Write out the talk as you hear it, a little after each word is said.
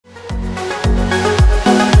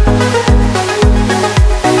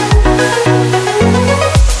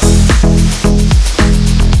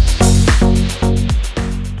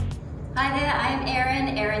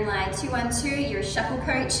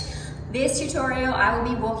tutorial, I will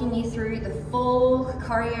be walking you through the full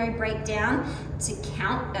choreo breakdown to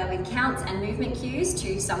count with counts and movement cues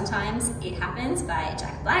to Sometimes It Happens by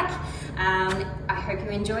Jack Black. I hope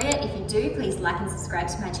you enjoy it. If you do, please like and subscribe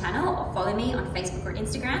to my channel or follow me on Facebook or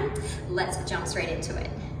Instagram. Let's jump straight into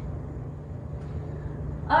it.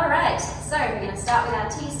 All right, so we're going to start with our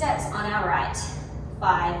T-steps on our right.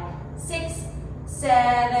 5, 6,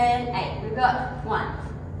 7, 8. We've got 1,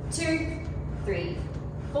 2, 3,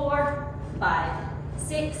 4, 5,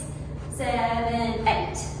 6, 7,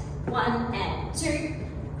 8. 1 and 2,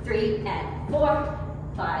 3 and 4,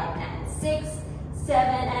 5 and 6, 7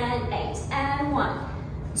 and 8. And 1,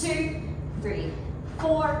 2, 3,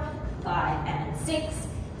 4, 5 and 6,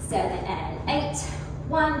 7 and 8.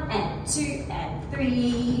 1 and 2 and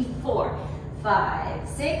 3, 4, 5,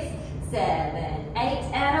 6, 7, 8.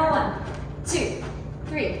 And a 1, 2,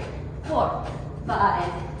 3, 4,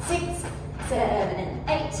 5, 6, 7,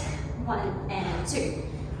 8. 1 and 2,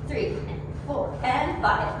 3 and 4 and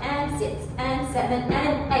 5 and 6 and 7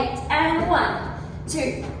 and 8. And 1,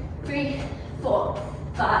 2, 3, 4,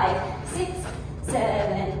 5, 6,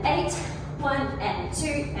 7, 8. 1 and 2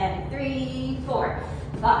 and 3, 4,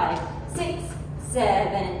 5, 6,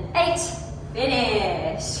 7, 8.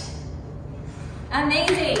 Finish.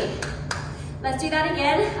 Amazing. Let's do that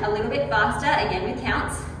again, a little bit faster, again with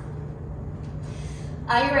counts.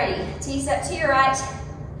 Are you ready? T-step to your right.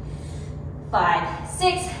 5,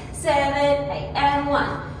 6, 7, 8. And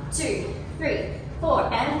 1, 2, 3,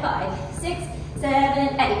 4 and 5, 6,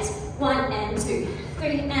 7, 8. 1 and 2,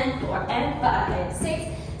 3 and 4 and 5, 6,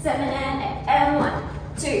 7 and 8. And 1,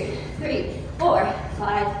 2, 3, 4,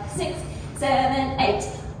 5, 6, 7, 8.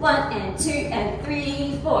 1 and 2 and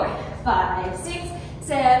 3, 4, 5, 6,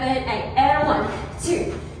 7, 8. And 1,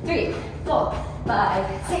 2, 3, 4,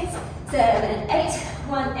 5, 6, 7, 8.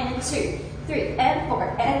 1 and 2, 3 and 4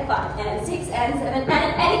 and 5 and 6 and 7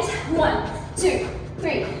 and 8. 1, 2,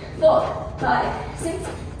 3, 4, 5, 6,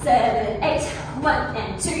 7, 8. 1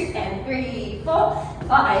 and 2 and 3, 4,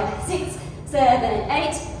 5, 6, 7,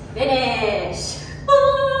 8. Finish.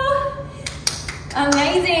 Ooh.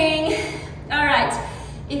 Amazing. All right.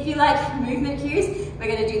 If you like movement cues, we're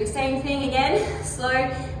going to do the same thing again, slow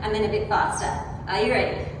and then a bit faster. Are you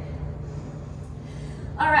ready?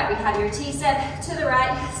 All right, we have your T-step to the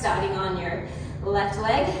right, starting on your left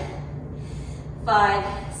leg. 5,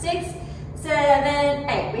 6, 7,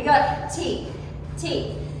 8. We got T,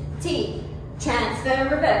 T, T. Transfer,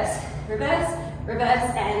 reverse, reverse,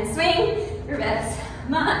 reverse, and swing. Reverse,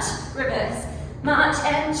 march,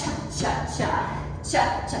 and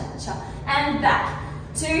cha, and back.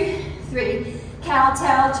 2, 3.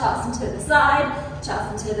 Kowtow, toss into the side,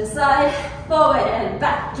 forward and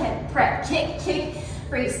back, and prep, kick,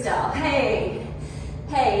 freestyle, hey,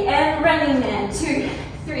 and running man. 2,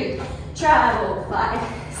 3, travel, 5,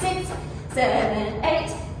 6, 7,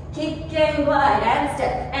 8, kick and glide, and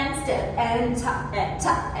step, and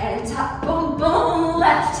tap, boom, boom,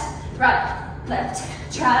 left, right, left,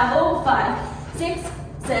 travel, 5, 6,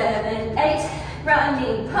 7, 8,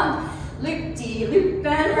 running, pump, loop-de-loop,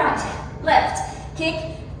 and right, left,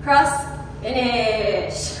 kick, cross,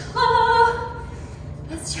 finish. Oh,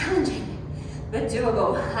 that's challenging, but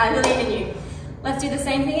doable. I believe in you. Let's do the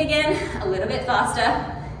same thing again, a little bit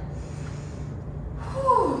faster.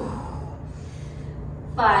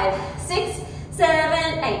 5, 6,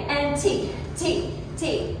 7, 8, and T, T,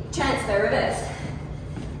 T. Transfer, reverse,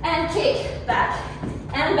 and kick, back,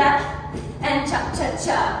 and cha,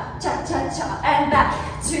 and back.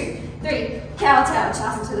 2, 3, kowtow,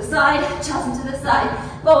 toss into the side,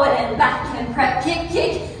 forward and back, and prep, kick,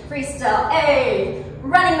 freestyle, A,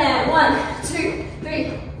 running man. 1, 2,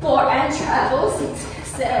 3, 4, and travel. 6,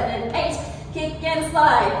 7, 8, kick and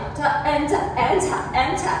slide, tap, and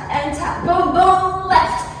tap, boom, boom,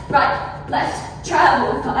 left, right, left,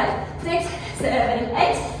 travel, 5, 6, 7,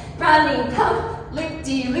 8, running, pump,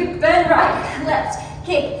 loop-de-loop, and right, left,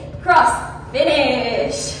 kick, cross,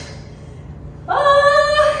 finish.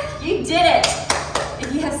 Oh, you did it.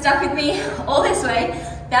 If you have stuck with me all this way,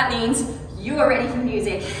 that means you are ready for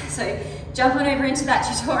music. So jump on over into that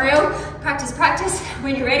tutorial, practice.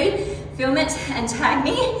 When you're ready, film it and tag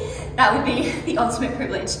me. That would be the ultimate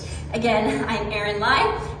privilege. Again, I'm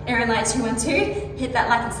ErinLai, ErinLai212. Hit that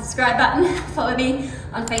like and subscribe button. Follow me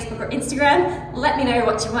on Facebook or Instagram. Let me know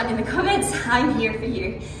what you want in the comments. I'm here for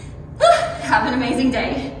you. Have an amazing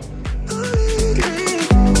day.